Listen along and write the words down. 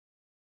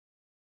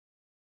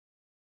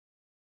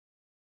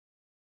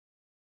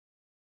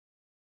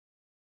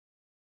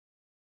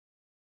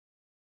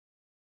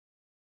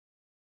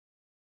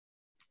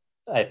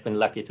I've been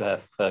lucky to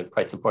have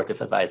quite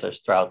supportive advisors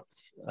throughout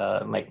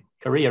my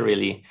career,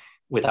 really,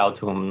 without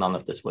whom none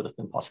of this would have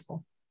been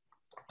possible.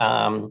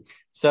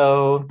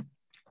 So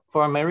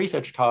for my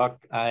research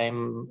talk, I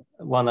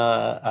want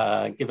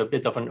to give a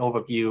bit of an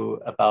overview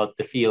about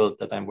the field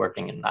that I'm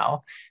working in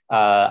now.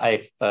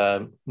 I've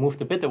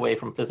moved a bit away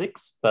from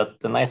physics, but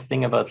the nice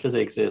thing about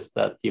physics is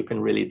that you can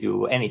really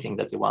do anything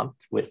that you want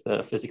with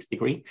a physics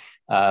degree,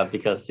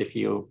 because if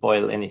you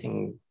boil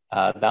anything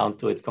down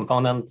to its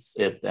components,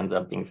 it ends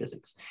up being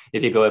physics.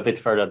 If you go a bit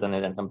further, then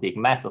it ends up being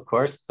math, of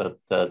course, but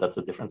that's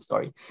a different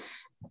story.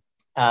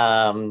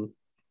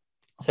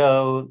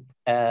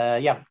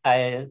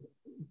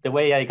 The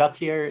way I got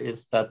here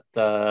is that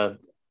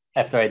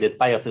after I did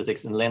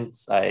biophysics in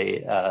Linz,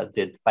 I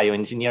did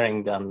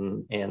bioengineering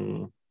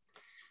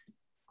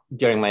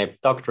during my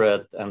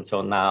doctorate. And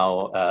so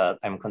now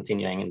I'm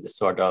continuing in this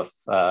sort of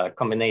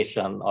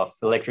combination of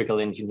electrical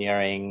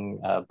engineering,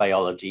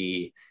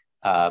 biology,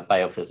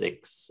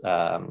 biophysics,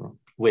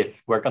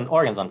 with work on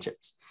organs on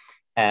chips.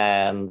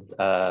 And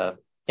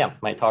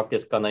my talk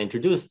is going to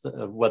introduce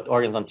what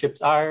organs on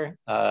chips are,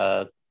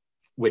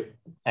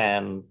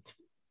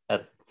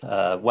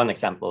 one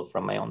example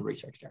from my own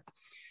research there.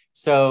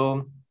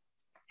 So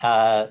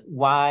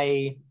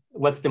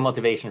what's the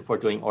motivation for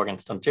doing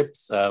organs on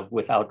chips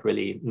without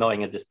really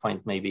knowing at this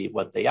point maybe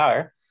what they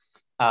are?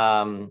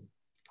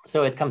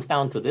 So it comes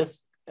down to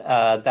this,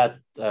 that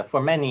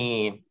for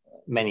many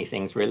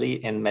things really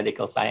in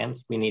medical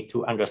science, we need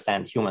to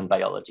understand human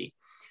biology.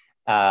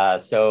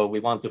 So we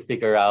want to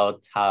figure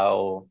out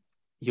how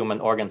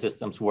human organ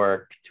systems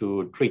work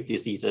to treat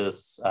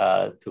diseases,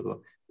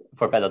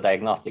 for better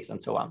diagnostics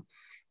and so on.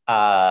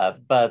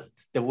 But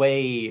the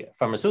way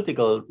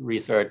pharmaceutical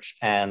research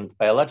and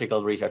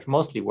biological research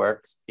mostly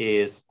works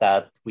is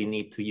that we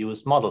need to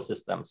use model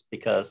systems,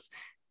 because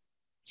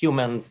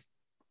humans,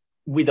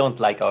 we don't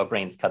like our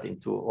brains cut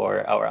into,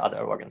 or our other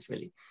organs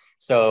really.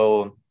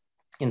 So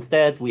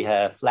instead we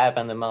have lab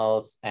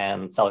animals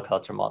and cell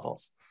culture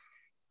models.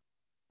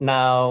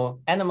 Now,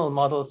 animal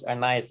models are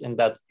nice in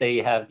that they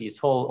have these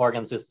whole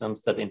organ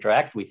systems that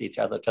interact with each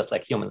other just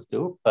like humans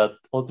do, but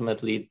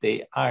ultimately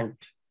they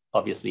aren't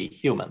obviously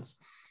humans.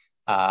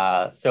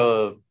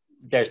 So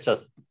there's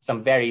just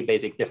some very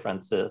basic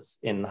differences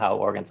in how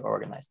organs are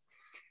organized.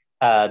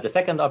 The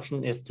second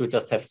option is to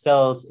just have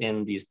cells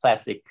in these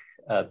plastic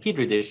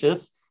petri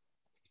dishes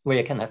where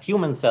you can have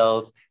human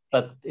cells,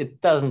 but it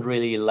doesn't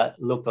really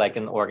look like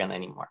an organ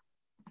anymore.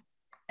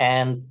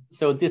 And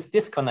so this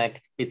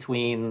disconnect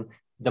between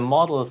the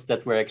models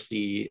that we're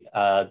actually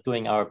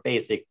doing our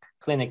basic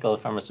clinical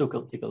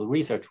pharmaceutical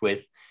research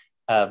with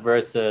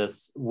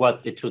versus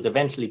what it should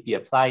eventually be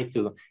applied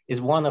to is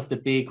one of the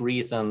big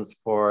reasons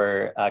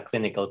for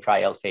clinical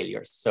trial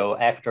failures. So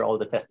after all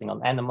the testing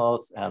on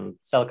animals and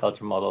cell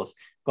culture models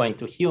going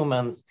to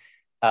humans,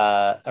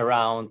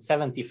 around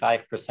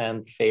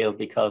 75% fail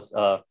because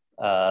of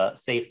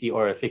safety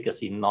or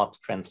efficacy not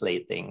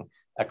translating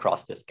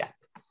across this gap.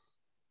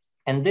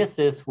 And this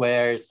is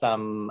where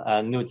some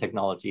new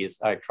technologies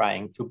are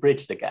trying to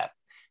bridge the gap.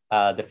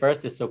 The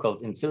first is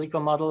so-called in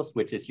silico models,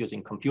 which is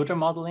using computer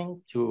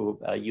modeling to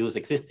use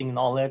existing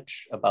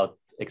knowledge about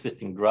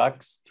existing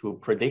drugs to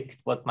predict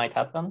what might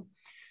happen.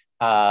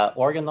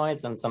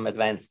 Organoids and some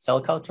advanced cell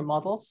culture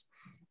models.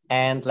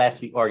 And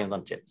lastly, organs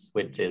on chips,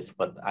 which is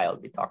what I'll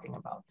be talking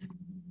about.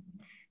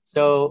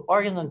 So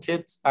organs on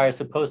chips are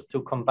supposed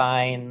to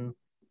combine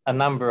a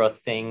number of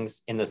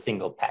things in a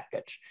single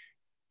package.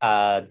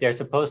 They're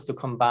supposed to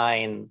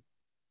combine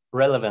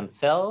relevant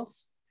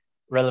cells,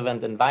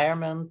 relevant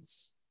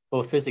environments,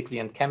 both physically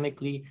and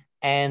chemically,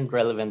 and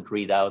relevant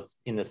readouts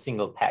in a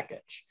single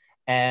package.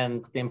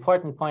 And the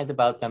important point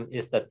about them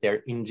is that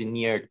they're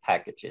engineered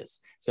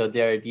packages. So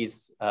there are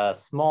these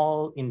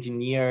small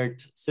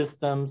engineered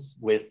systems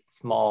with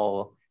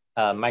small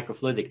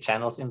microfluidic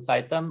channels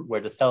inside them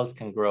where the cells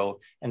can grow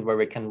and where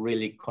we can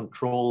really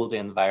control the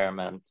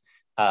environment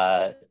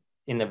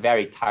in a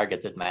very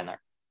targeted manner.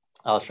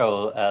 I'll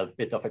show a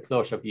bit of a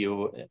closer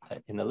view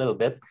in a little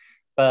bit,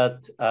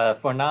 but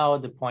for now,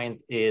 the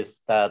point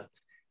is that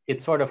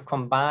it sort of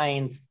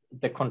combines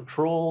the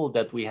control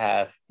that we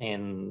have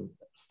in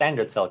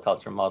standard cell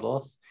culture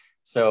models.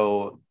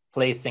 So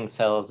placing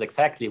cells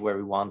exactly where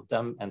we want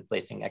them and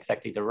placing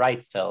exactly the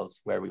right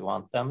cells where we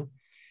want them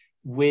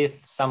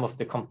with some of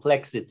the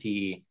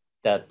complexity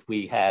that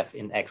we have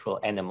in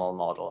actual animal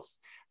models.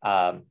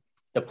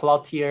 The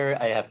plot here,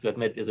 I have to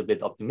admit, is a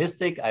bit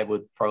optimistic. I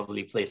would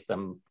probably place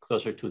them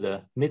closer to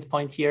the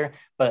midpoint here,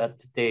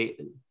 but they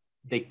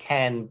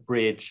can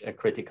bridge a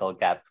critical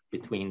gap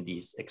between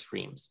these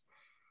extremes.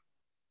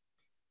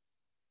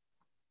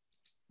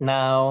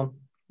 Now,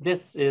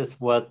 this is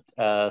what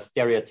a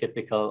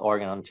stereotypical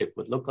organ on chip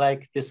would look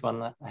like. This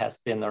one has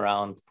been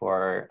around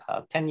for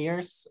 10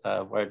 years,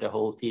 where the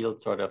whole field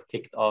sort of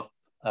kicked off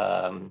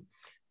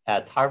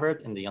at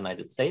Harvard in the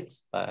United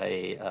States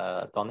by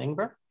Don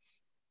Ingber.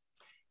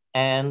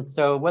 And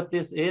so what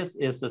this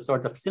is a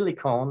sort of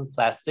silicone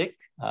plastic,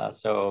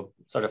 so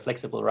sort of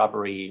flexible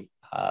rubbery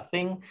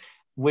thing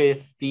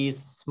with these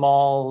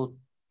small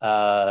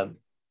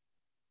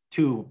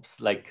tubes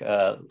like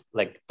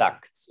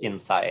ducts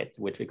inside,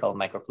 which we call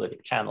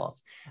microfluidic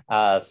channels.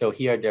 So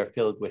here they're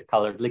filled with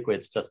colored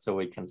liquids just so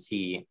we can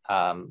see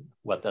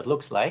what that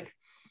looks like.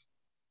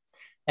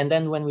 And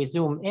then when we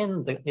zoom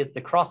in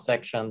the cross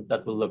section,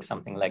 that will look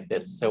something like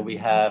this. So we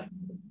have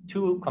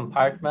two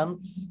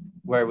compartments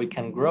where we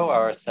can grow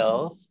our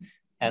cells.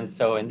 And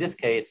so in this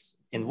case,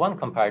 in one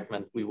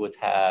compartment, we would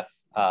have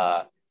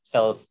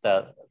cells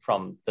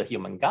from the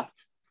human gut.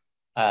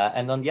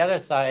 And on the other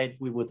side,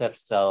 we would have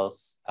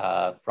cells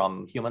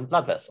from human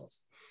blood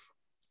vessels.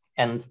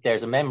 And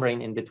there's a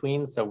membrane in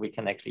between, so we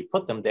can actually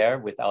put them there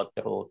without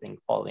the whole thing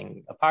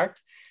falling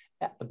apart.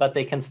 But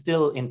they can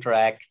still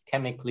interact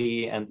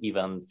chemically and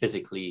even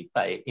physically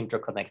by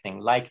interconnecting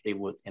like they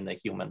would in a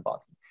human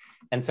body.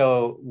 And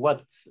so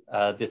what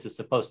this is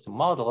supposed to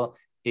model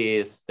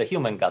is the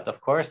human gut,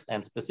 of course,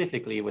 and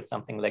specifically with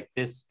something like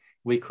this,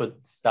 we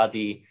could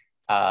study,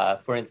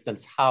 for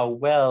instance, how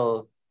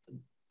well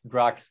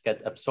drugs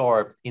get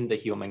absorbed in the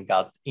human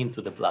gut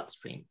into the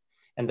bloodstream.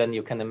 And then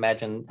you can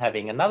imagine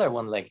having another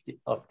one like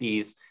of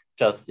these,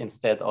 just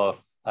instead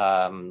of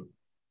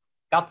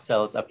gut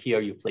cells up here,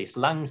 you place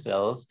lung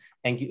cells,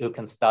 and you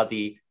can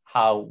study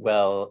how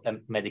well a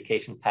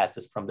medication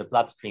passes from the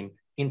bloodstream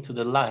into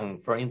the lung,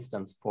 for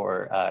instance,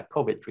 for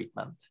COVID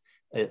treatment.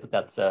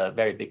 That's a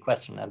very big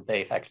question, and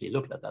they've actually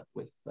looked at that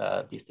with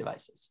these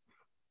devices.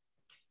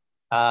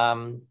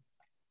 Now,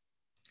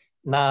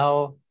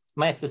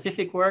 my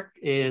specific work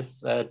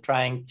is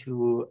trying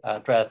to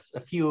address a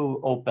few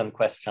open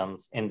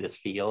questions in this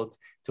field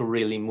to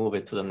really move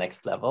it to the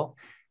next level.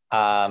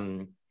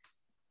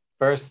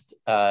 First,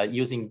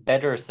 using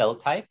better cell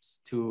types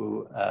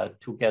to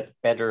get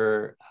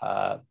better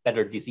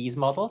disease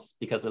models,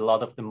 because a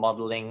lot of the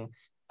modeling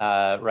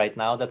right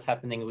now that's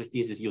happening with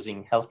these is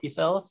using healthy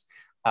cells.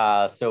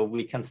 So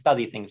we can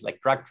study things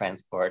like drug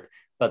transport,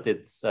 but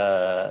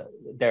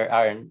there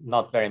are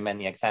not very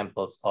many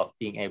examples of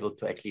being able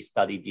to actually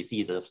study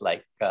diseases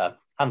like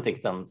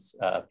Huntington's.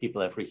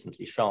 People have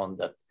recently shown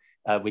that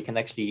we can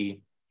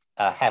actually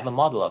have a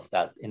model of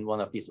that in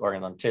one of these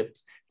organ on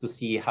chips to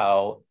see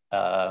how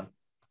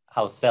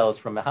cells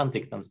from a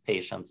Huntington's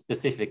patient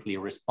specifically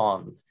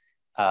respond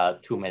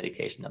to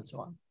medication and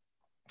so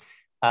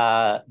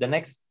on. The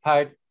next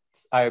parts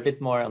are a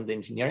bit more on the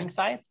engineering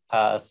side.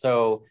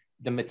 So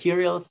the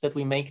materials that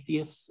we make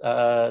these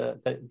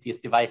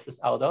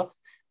devices out of,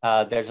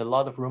 there's a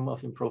lot of room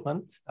of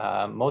improvement.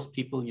 Most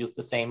people use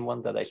the same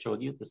one that I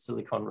showed you, the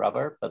silicone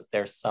rubber, but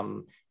there's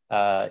some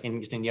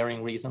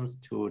engineering reasons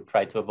to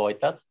try to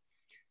avoid that.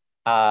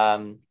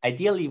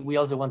 Ideally, we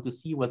also want to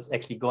see what's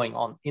actually going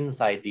on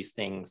inside these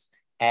things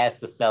as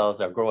the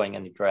cells are growing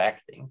and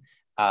interacting,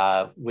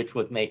 which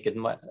would make it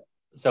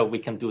so we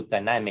can do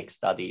dynamic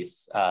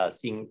studies,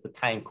 seeing the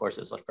time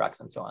courses of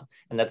drugs and so on.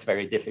 And that's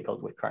very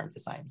difficult with current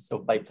designs. So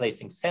by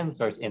placing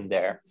sensors in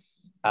there,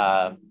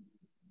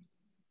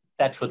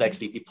 that should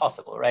actually be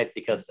possible, right?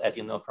 Because as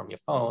you know from your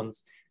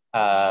phones,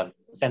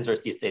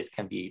 sensors these days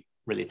can be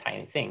really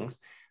tiny things.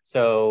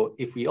 So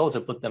if we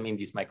also put them in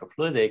these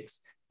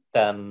microfluidics,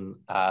 then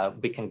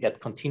we can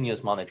get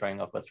continuous monitoring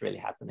of what's really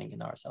happening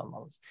in our cell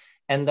models.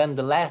 And then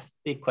the last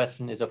big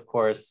question is, of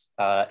course,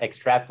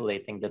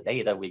 extrapolating the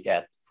data we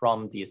get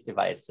from these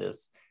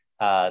devices,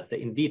 the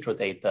in vitro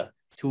data,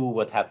 to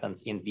what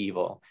happens in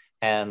vivo.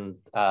 And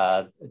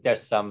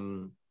there's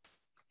some,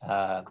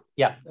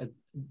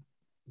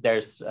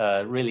 there's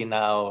really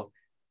now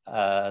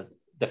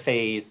the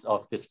phase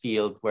of this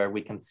field where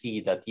we can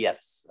see that,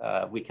 yes,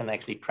 we can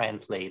actually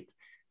translate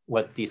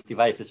what these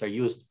devices are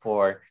used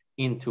for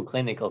into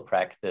clinical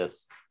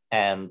practice,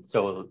 and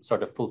so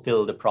sort of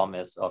fulfill the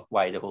promise of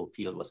why the whole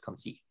field was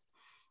conceived.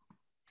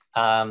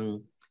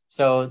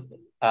 So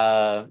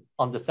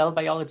on the cell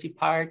biology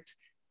part,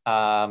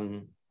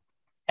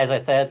 as I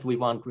said, we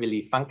want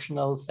really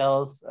functional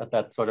cells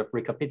that sort of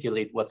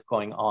recapitulate what's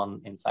going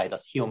on inside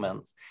us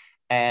humans.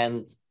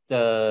 And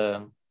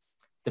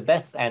the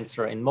best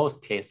answer in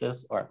most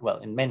cases, or well,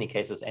 in many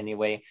cases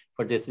anyway,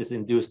 for this is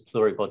induced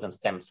pluripotent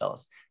stem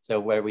cells.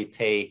 So where we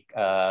take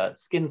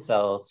skin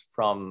cells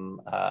from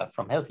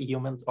healthy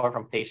humans or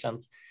from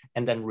patients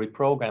and then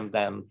reprogram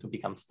them to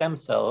become stem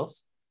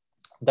cells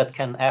that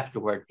can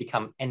afterward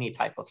become any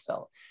type of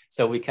cell.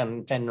 So we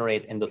can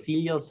generate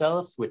endothelial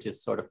cells, which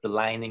is sort of the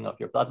lining of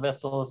your blood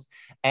vessels,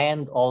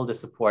 and all the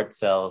support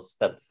cells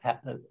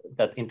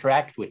that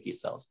interact with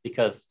these cells,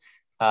 because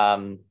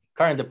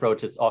current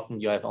approaches,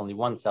 often you have only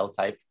one cell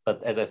type,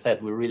 but as I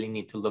said, we really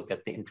need to look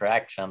at the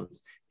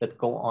interactions that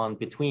go on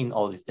between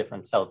all these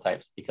different cell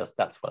types, because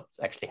that's what's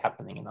actually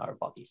happening in our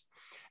bodies.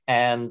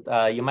 And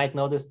you might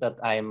notice that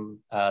I'm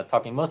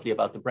talking mostly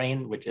about the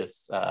brain, which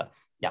is,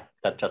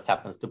 that just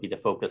happens to be the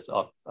focus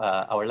of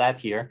our lab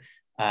here.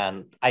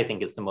 And I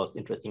think it's the most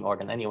interesting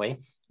organ anyway,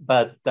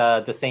 but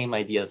the same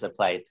ideas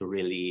apply to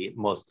really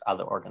most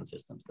other organ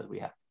systems that we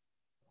have.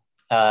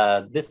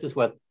 This is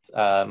what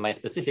my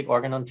specific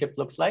organ on chip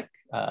looks like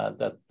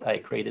that I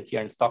created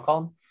here in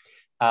Stockholm.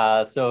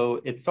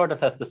 So it sort of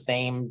has the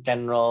same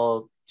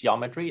general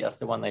geometry as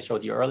the one I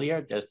showed you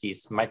earlier. There's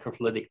these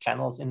microfluidic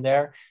channels in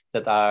there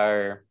that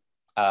are,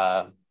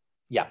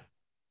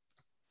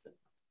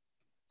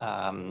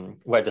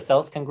 where the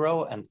cells can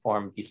grow and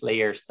form these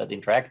layers that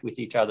interact with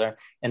each other.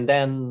 And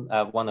then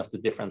one of the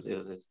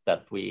differences is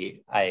that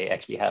I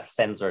actually have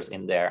sensors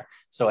in there,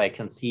 so I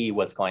can see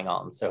what's going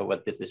on. So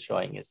what this is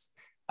showing is,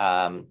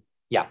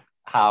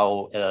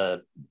 how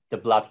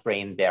the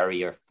blood-brain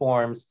barrier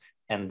forms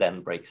and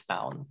then breaks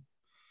down.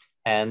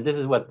 And this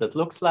is what that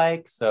looks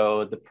like.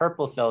 So the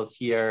purple cells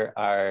here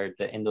are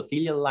the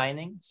endothelial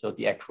lining, so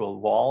the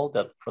actual wall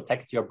that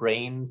protects your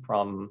brain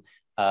from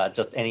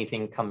just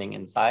anything coming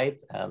inside,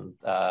 and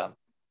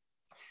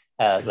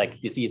like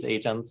disease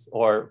agents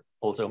or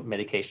also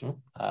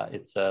medication.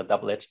 It's a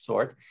double-edged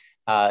sword.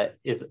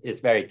 Is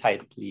very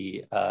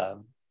tightly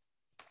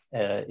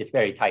is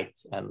very tight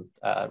and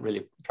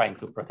really trying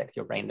to protect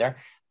your brain there.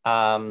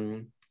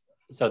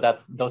 So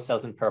that those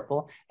cells in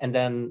purple, and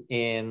then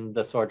in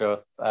the sort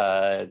of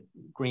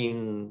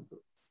green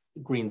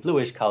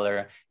bluish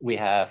color, we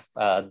have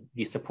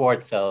the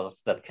support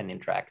cells that can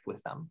interact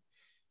with them.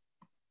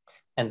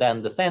 And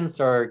then the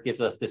sensor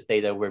gives us this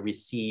data where we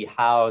see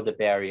how the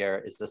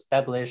barrier is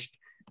established.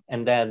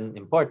 And then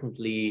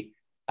importantly,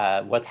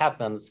 what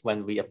happens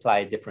when we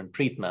apply different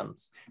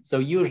treatments. So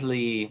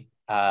usually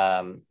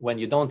when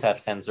you don't have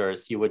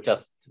sensors, you would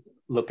just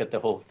look at the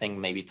whole thing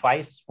maybe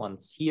twice,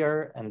 once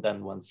here and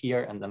then once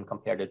here, and then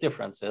compare the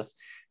differences.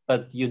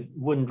 But you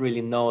wouldn't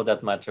really know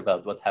that much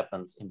about what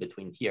happens in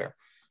between here.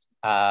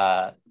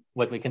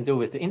 What we can do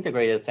with the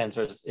integrated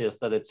sensors is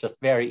that it's just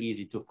very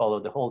easy to follow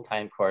the whole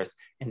time course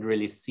and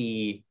really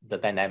see the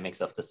dynamics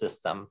of the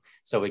system.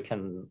 So we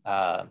can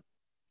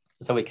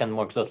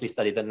more closely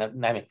study the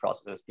dynamic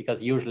processes,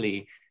 because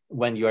usually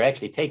when you're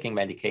actually taking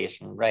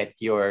medication, right,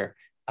 you're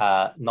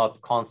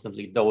not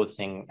constantly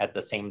dosing at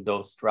the same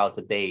dose throughout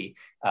the day.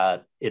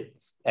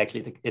 It's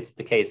actually, it's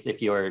the case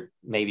if you're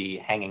maybe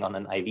hanging on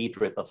an IV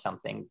drip of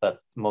something, but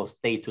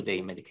most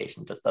day-to-day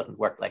medication just doesn't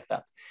work like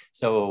that.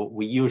 So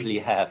we usually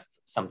have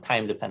some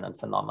time-dependent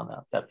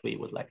phenomena that we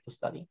would like to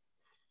study.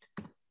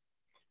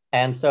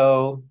 And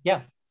so,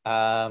 yeah,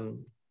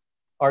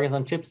 organs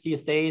on chips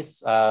these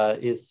days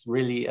is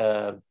really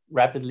a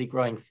rapidly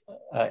growing,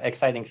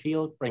 exciting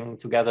field, bringing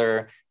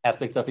together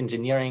aspects of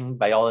engineering,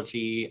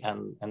 biology,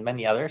 and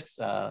many others.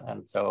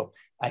 And so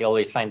I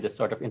always find this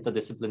sort of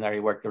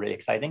interdisciplinary work really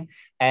exciting.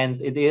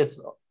 And it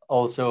is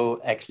also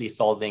actually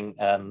solving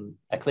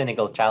a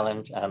clinical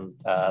challenge and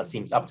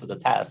seems up to the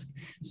task.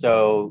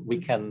 So we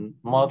can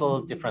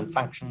model different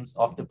functions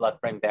of the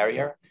blood-brain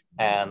barrier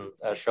and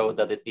show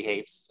that it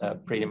behaves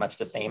pretty much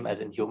the same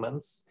as in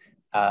humans,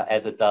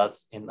 as it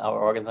does in our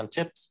organs on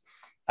chips.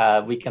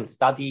 We can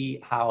study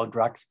how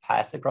drugs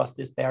pass across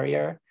this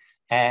barrier,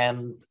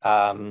 and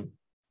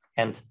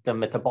the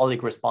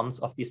metabolic response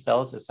of these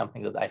cells is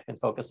something that I've been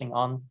focusing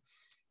on.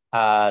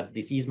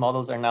 Disease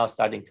models are now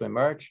starting to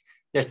emerge.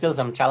 There's still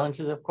some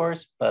challenges, of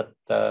course, but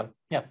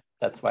yeah,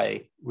 that's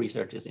why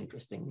research is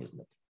interesting, isn't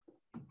it?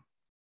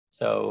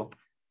 So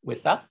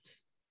with that,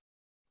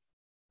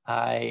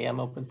 I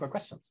am open for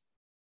questions.